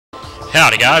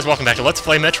Howdy guys, welcome back to Let's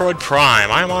Play Metroid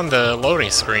Prime. I am on the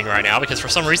loading screen right now because for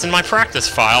some reason my practice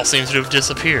file seems to have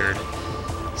disappeared.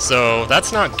 So,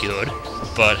 that's not good,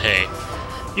 but hey,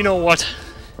 you know what?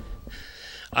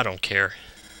 I don't care.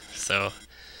 So,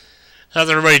 how's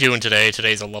everybody doing today?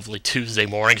 Today's a lovely Tuesday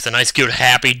morning. It's a nice, good,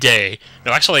 happy day.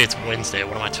 No, actually it's Wednesday.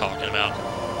 What am I talking about?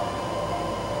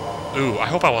 Ooh, I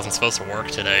hope I wasn't supposed to work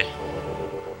today.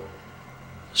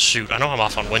 Shoot, I know I'm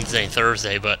off on Wednesday and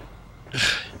Thursday, but...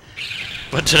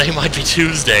 but today might be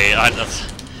Tuesday.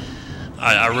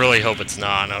 I really hope it's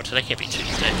not. No, today can't be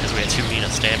Tuesday, because we had 2 Nina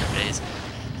Standard days.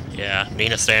 Yeah,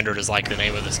 Nina Standard is like the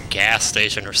name of this gas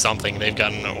station or something. They've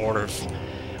gotten an order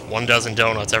of 1 dozen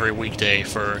donuts every weekday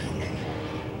for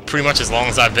pretty much as long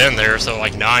as I've been there, so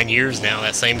like 9 years now.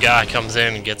 That same guy comes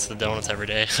in and gets the donuts every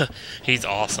day. He's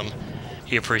awesome.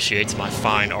 He appreciates my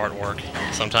fine artwork.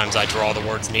 Sometimes I draw the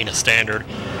words Nina Standard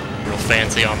real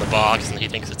fancy on the box, and he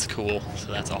thinks it's cool, so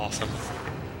that's awesome.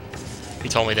 He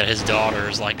told me that his daughter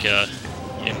is like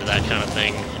into that kind of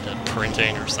thing, into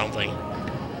printing or something.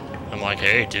 I'm like,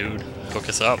 hey dude, hook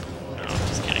us up. No, I'm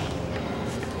just kidding.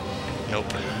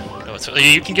 Nope. No,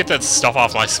 you can get that stuff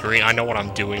off my screen. I know what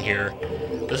I'm doing here.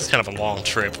 This is kind of a long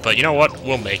trip, but you know what?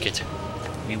 We'll make it.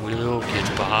 We will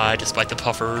get by, despite the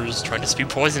puffers trying to spew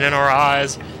poison in our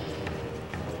eyes.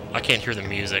 I can't hear the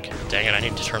music. Dang it, I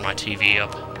need to turn my TV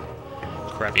up.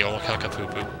 Crappy old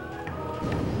cuckapoo-poo.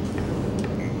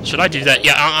 Should I do that?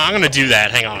 Yeah, I'm gonna do that.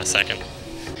 Hang on a second.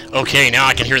 Okay, now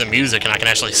I can hear the music and I can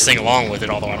actually sing along with it,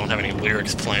 although I don't have any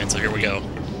lyrics planned, so here we go.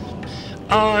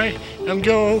 I am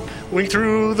going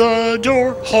through the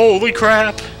door. Holy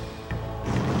crap!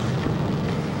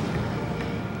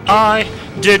 I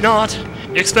did not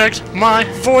expect my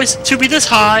voice to be this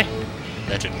high.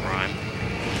 That didn't rhyme.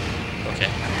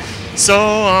 Okay. So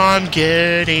I'm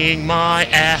getting my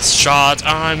ass shot.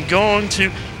 I'm going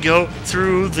to go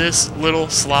through this little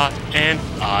slot, and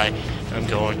I am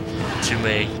going to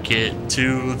make it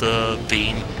to the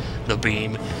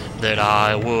beam that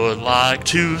I would like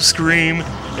to scream.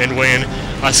 And when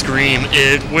I scream,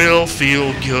 it will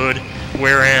feel good.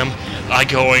 Where am I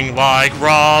going? Like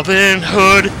Robin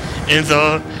Hood in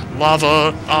the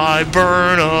lava I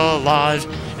burn alive.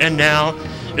 And now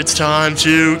it's time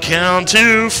to count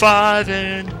to 5,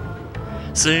 and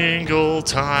single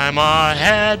time I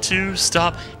had to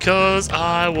stop, 'cause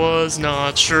I was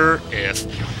not sure if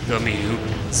the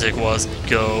music was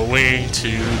going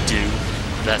to do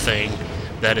that thing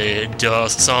that it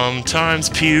does sometimes.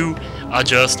 Pew, I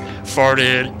just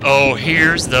farted. Oh,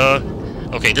 here's the...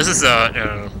 Okay, this is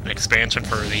an expansion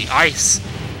for the ice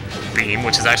beam,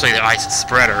 which is actually the ice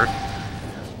spreader.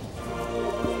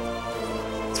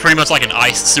 It's pretty much like an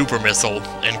ice super missile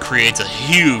and creates a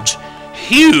huge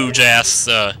ass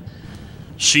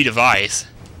sheet of ice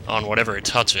on whatever it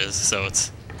touches, so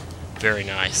it's very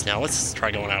nice. Now let's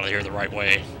try going out of here the right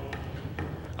way.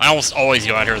 I almost always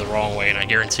go out here the wrong way, and I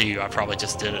guarantee you I probably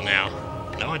just did it now.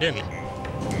 No, I didn't.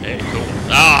 Hey, cool.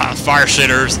 Ah, fire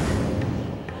shitters!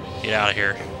 Get out of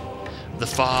here. The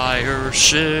fire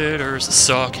shitters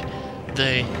suck.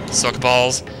 They suck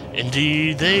balls.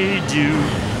 Indeed they do.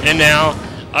 And now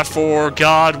I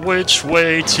forgot which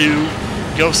way to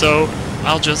go, so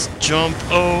I'll just jump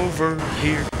over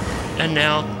here. And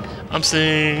now I'm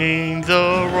singing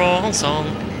the wrong song,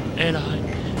 and I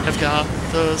have got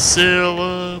the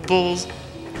syllables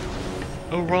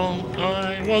wrong.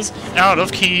 I was out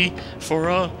of key for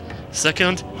a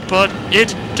second, but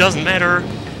it doesn't matter,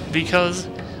 because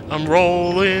I'm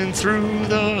rolling through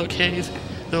the cave.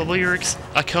 The lyrics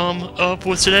I come up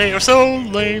with today are so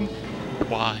lame.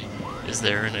 Why is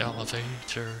there an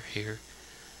elevator here?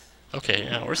 Okay,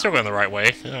 yeah, we're still going the right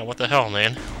way. Yeah, what the hell,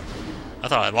 man? I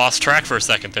thought I lost track for a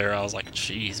second there. I was like,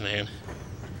 jeez, man.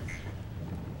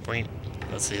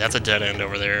 Let's see, that's a dead end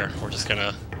over there. We're just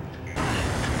gonna...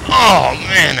 Oh,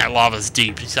 man, that lava's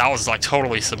deep. I was, like,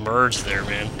 totally submerged there,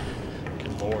 man.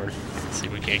 Good lord. Let's see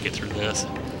if we can't get through this.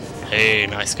 Hey,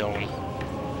 nice going.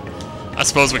 I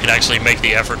suppose we could actually make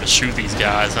the effort to shoot these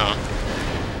guys, huh?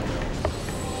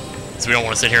 So we don't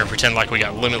want to sit here and pretend like we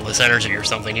got limitless energy or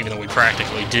something, even though we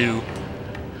practically do.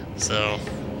 So,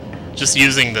 just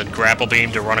using the grapple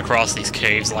beam to run across these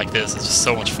caves like this is just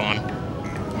so much fun.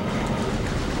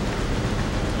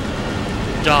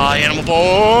 Die, animal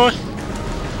boy!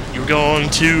 You're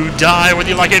going to die whether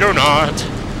you like it or not.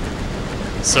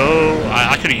 So,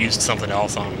 I could have used something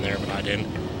else on him there, but I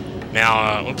didn't.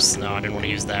 Now, oops, no, I didn't want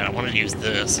to use that. I wanted to use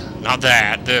this. Not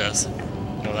that, this.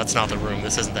 No, that's not the room.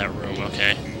 This isn't that room,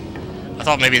 okay. I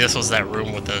thought maybe this was that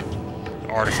room with the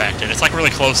artifact in it. It's like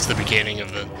really close to the beginning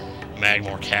of the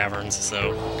Magmoor caverns,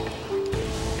 so...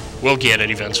 We'll get it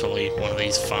eventually, one of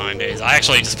these fine days. I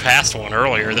actually just passed one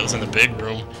earlier that was in the big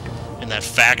room, in that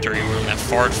factory room, that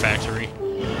fart factory.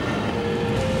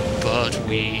 But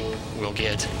we will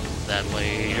get that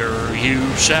later,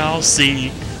 you shall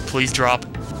see. Please drop.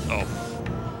 Oh.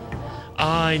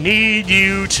 I need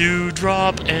you to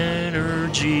drop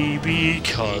energy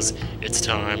because it's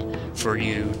time for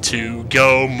you to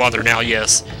go, mother. Now,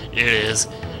 yes, it is.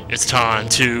 It's time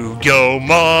to go,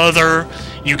 mother.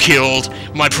 You killed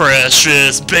my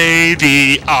precious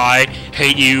baby. I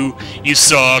hate you. You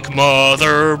suck,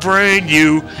 mother brain.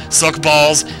 You suck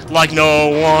balls like no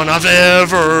one I've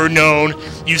ever known.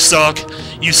 You suck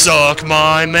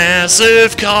my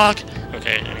massive cock.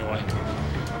 Okay, anyway.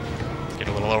 Get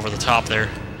a little over the top there.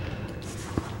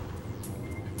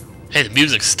 Hey, the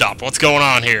music stopped. What's going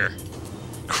on here?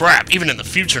 Crap, even in the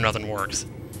future nothing works.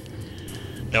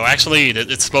 No, actually,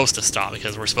 it's supposed to stop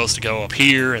because we're supposed to go up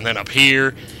here and then up here.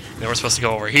 And then we're supposed to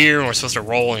go over here and we're supposed to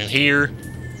roll in here.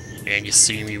 And you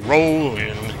see me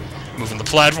rolling, moving the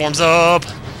platforms up.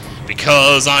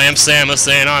 Because I am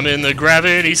Samus and I'm in the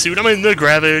gravity suit. I'm in the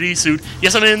gravity suit.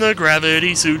 Yes, I'm in the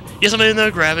gravity suit. Yes, I'm in the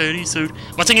gravity suit.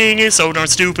 My singing is so darn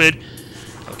stupid.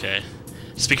 Okay.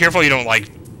 Just be careful you don't,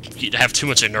 like, have too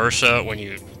much inertia when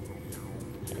you...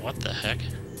 What the heck?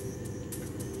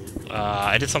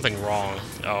 I did something wrong.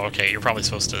 Oh, okay, you're probably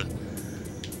supposed to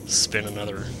spin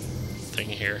another thing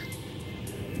here.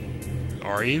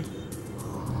 Are you?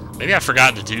 Maybe I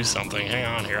forgot to do something. Hang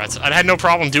on here. I had no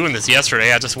problem doing this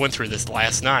yesterday. I just went through this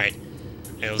last night.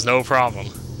 And it was no problem.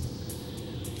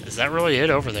 Is that really it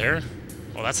over there?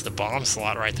 Well, that's the bomb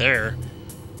slot right there.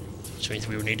 Which means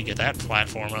we would need to get that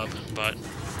platform up, but...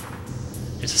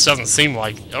 It just doesn't seem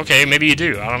like... Okay, maybe you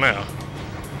do. I don't know.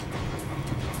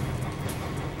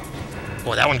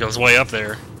 Boy, that one goes way up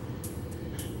there.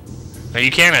 Now,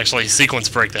 you can actually sequence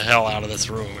break the hell out of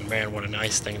this room, and man, what a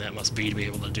nice thing that must be to be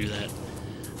able to do that.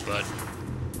 But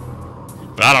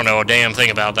I don't know a damn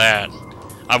thing about that.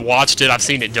 I've watched it, I've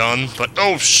seen it done, but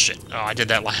oh shit! Oh, I did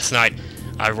that last night.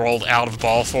 I rolled out of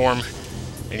ball form,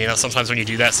 and you know, sometimes when you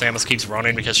do that, Samus keeps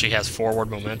running because she has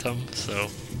forward momentum, so...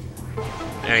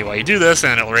 Anyway, you do this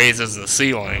and it raises the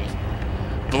ceiling.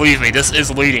 Believe me, this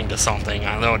is leading to something.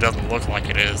 I know it doesn't look like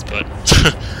it is, but...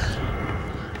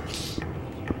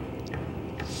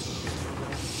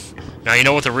 Now, you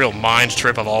know what the real mind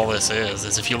trip of all this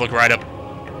is if you look right up...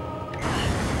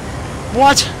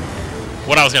 What?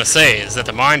 What I was going to say is that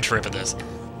the mind trip of this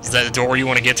is that the door you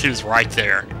want to get to is right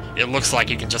there. It looks like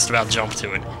you can just about jump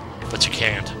to it, but you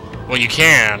can't. Well, you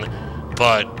can,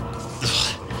 but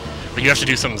you have to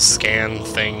do some scan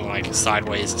thing, like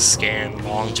sideways scan,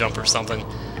 long jump or something.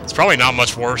 It's probably not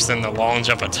much worse than the long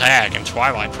jump attack in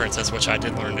Twilight Princess, which I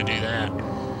did learn to do that.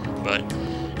 But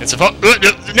it's supposed...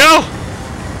 No!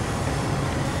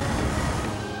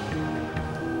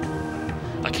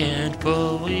 I can't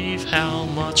believe how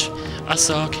much I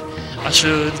suck. I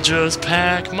should just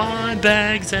pack my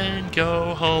bags and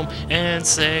go home and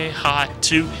say hi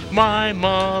to my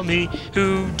mommy,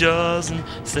 who doesn't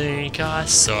think I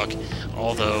suck.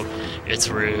 Although it's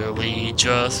really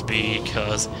just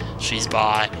because she's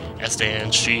biased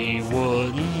and she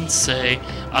wouldn't say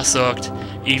I sucked,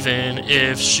 even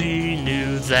if she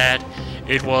knew that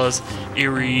it was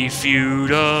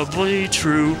irrefutably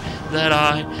true that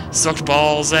I sucked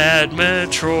balls at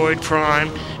Metroid Prime,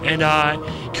 and I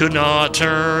could not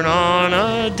turn on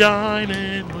a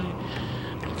diamond.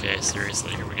 Okay,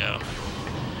 seriously, here we go.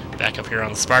 Back up here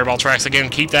on the spider ball tracks again.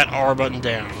 Keep that R button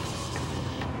down.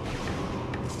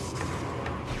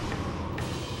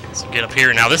 So get up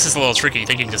here. Now this is a little tricky. You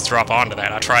think you can just drop onto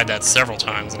that. I tried that several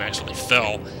times and actually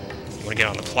fell. You want to get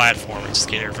on the platform and just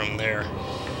get here from there.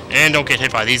 And don't get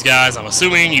hit by these guys. I'm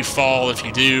assuming you fall if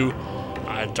you do.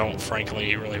 I don't,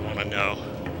 frankly, really want to know.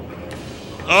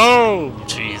 Oh,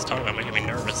 jeez. Talk about making me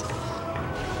nervous.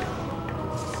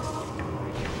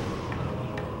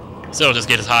 So, just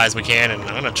get as high as we can, and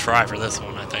I'm going to try for this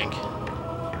one, I think.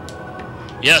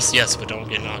 Yes, yes, but don't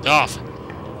get knocked off.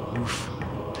 Oof.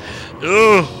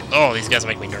 Ooh. Oh, these guys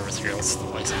make me nervous here. Let's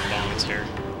lay some bombs here.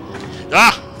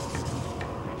 Ah!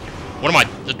 What am I...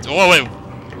 Oh, wait.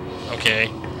 Okay.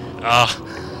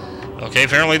 Okay,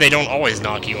 apparently they don't always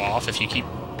knock you off if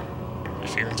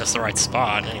you're in just the right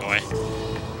spot, anyway.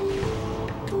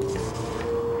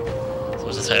 So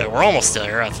we'll just we're almost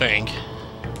there, I think.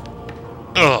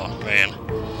 Oh, man.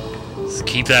 Just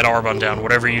keep that R button down,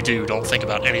 whatever you do, don't think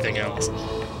about anything else.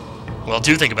 Well,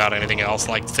 do think about anything else,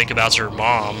 like think about your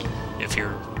mom, if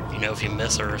you're, you know, if you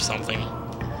miss her or something.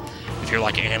 If you're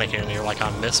like Anakin and you're like,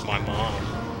 I miss my mom.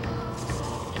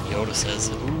 And Yoda says,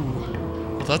 ooh.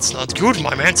 Well, that's not good,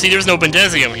 my man. See, there's no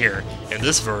Bendezium here in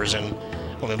this version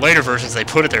Well, in later versions, they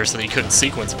put it there so that you couldn't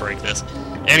sequence break this.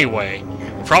 Anyway,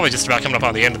 we're probably just about coming up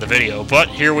on the end of the video, but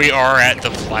here we are at the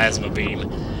plasma beam.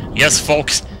 Yes,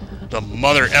 folks, the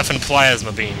mother effing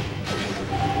plasma beam.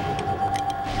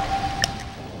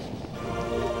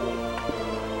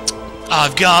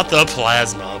 I've got the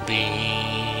plasma beam!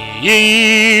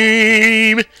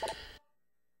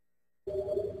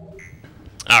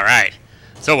 Alright,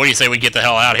 so what do you say we get the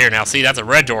hell out of here now? See, that's a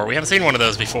red door. We haven't seen one of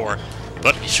those before.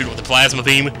 But you shoot it with the plasma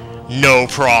beam, no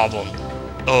problem.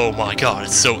 Oh my god,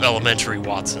 it's so elementary,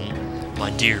 Watson. My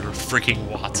dear freaking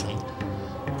Watson.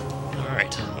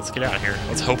 Alright, let's get out of here.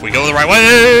 Let's hope we go the right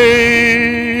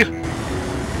way!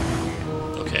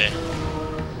 Okay.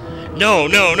 No,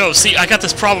 no, no, see, I got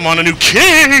this problem on a new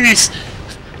case!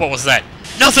 What was that?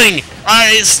 Nothing!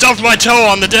 I stubbed my toe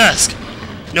on the desk!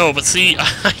 No, but see,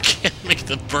 I can't make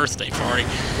the birthday party.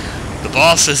 The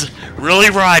boss is really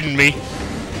riding me.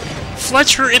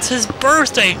 Fletcher, it's his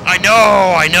birthday! I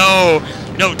know!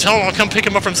 No, tell him I'll come pick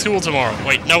him up from school tomorrow.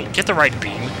 Wait, no, get the right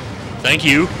beam. Thank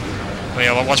you.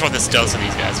 Wait, watch what this does to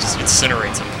these guys. Just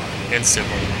incinerates them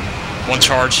instantly. One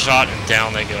charge shot, and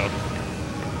down they go.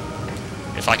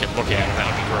 If I could look at them, that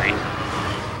would be great.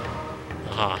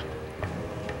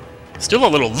 Still a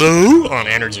little low on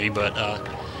energy, but,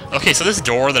 okay, so this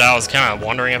door that I was kind of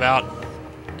wondering about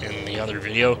in the other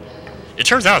video, it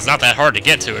turns out it's not that hard to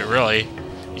get to it, really.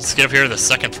 You just get up here to the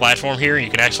second platform here, you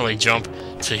can actually jump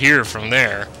to here from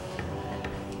there.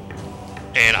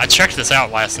 And I checked this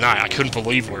out last night. I couldn't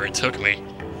believe where it took me.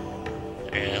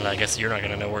 And I guess you're not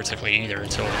going to know where it took me either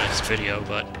until the next video,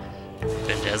 but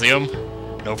Vendesium,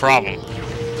 no problem.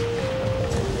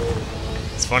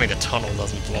 It's funny the tunnel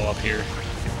doesn't blow up here.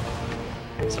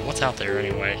 So what's out there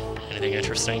anyway? Anything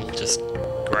interesting? Just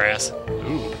grass.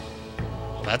 Ooh.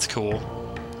 Well, that's cool.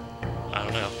 I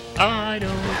don't know. I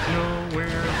don't know where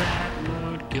that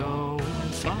would go.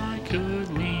 If I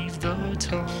could leave the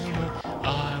tunnel,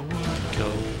 I would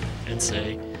go and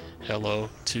say hello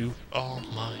to all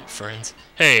my friends.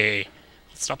 Hey,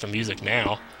 let's stop the music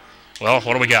now. Well,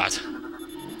 what do we got?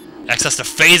 Access to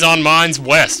Phazon Mines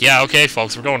West. Yeah, okay,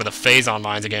 folks, we're going to the Phazon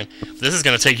Mines again. This is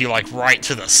going to take you, like, right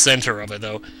to the center of it,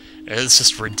 though. It's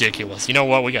just ridiculous. You know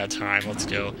what? We got time. Let's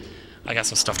go. I got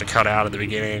some stuff to cut out at the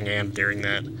beginning and during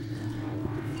that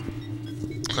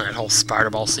whole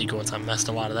spider ball sequence. I messed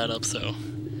a lot of that up, so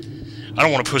I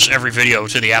don't want to push every video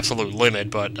to the absolute limit,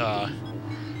 but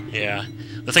yeah.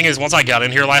 The thing is, once I got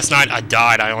in here last night, I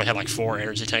died. I only had like 4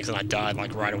 energy tanks, and I died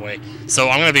like right away. So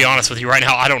I'm gonna be honest with you right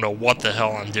now. I don't know what the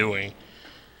hell I'm doing.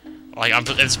 Like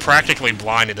it's practically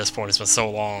blind at this point. It's been so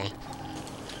long.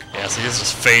 Yeah, see, this is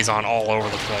just Phazon all over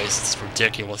the place. It's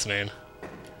ridiculous, man.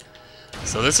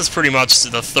 So this is pretty much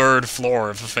the 3rd floor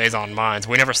of the Phazon Mines.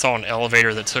 We never saw an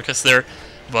elevator that took us there,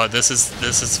 but this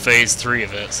is phase 3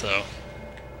 of it. So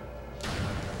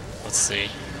let's see.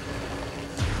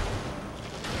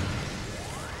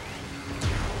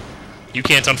 You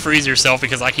can't unfreeze yourself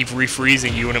because I keep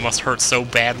refreezing you, and it must hurt so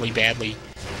badly, badly.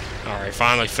 Alright,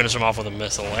 finally finish him off with a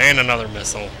missile, and another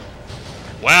missile.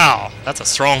 Wow, that's a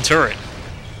strong turret.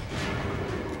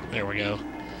 There we go.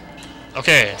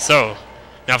 Okay, so,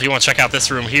 now if you want to check out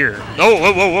this room here. Oh,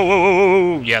 whoa, whoa, whoa, whoa,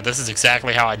 whoa, whoa. Yeah, this is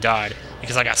exactly how I died,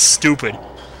 because I got stupid.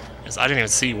 Because I didn't even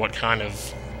see what kind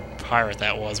of pirate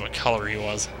that was, what color he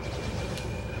was.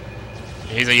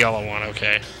 He's a yellow one,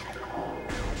 okay.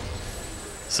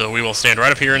 So we will stand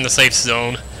right up here in the safe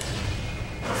zone,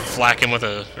 flack him with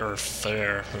a,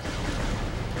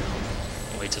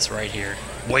 wait just right here.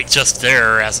 Wait just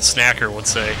there, as a snacker would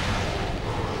say.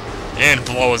 And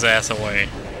blow his ass away.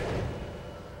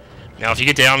 Now if you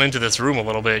get down into this room a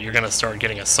little bit, you're going to start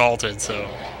getting assaulted, so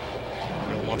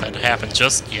I don't want that to happen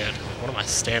just yet. What am I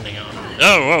standing on?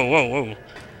 Oh, whoa, whoa, whoa.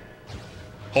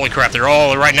 Holy crap, they're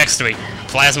all right next to me.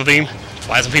 Plasma beam,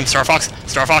 Star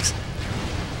Fox.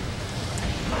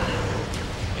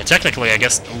 Yeah, technically, I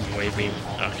guess... Ooh, wave beam.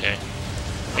 Okay.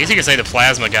 I guess you could say the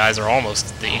plasma guys are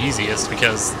almost the easiest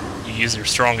because you use your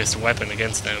strongest weapon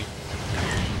against them.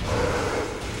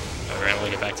 Alright, let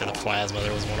me get back to the plasma.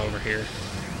 There was one over here.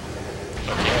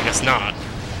 Okay, I guess not.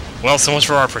 Well, so much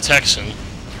for our protection.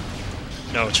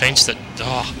 No, change the...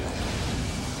 Oh.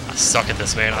 I suck at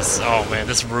this, man. Oh, man,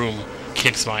 this room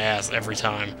kicks my ass every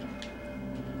time.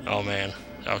 Oh, man.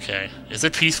 Okay. Is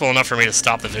it peaceful enough for me to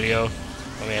stop the video?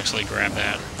 Let me actually grab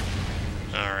that.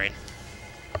 Alright.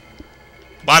 A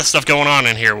lot of stuff going on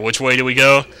in here. Which way do we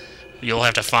go? You'll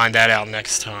have to find that out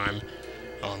next time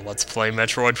on Let's Play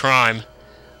Metroid Prime.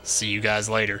 See you guys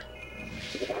later.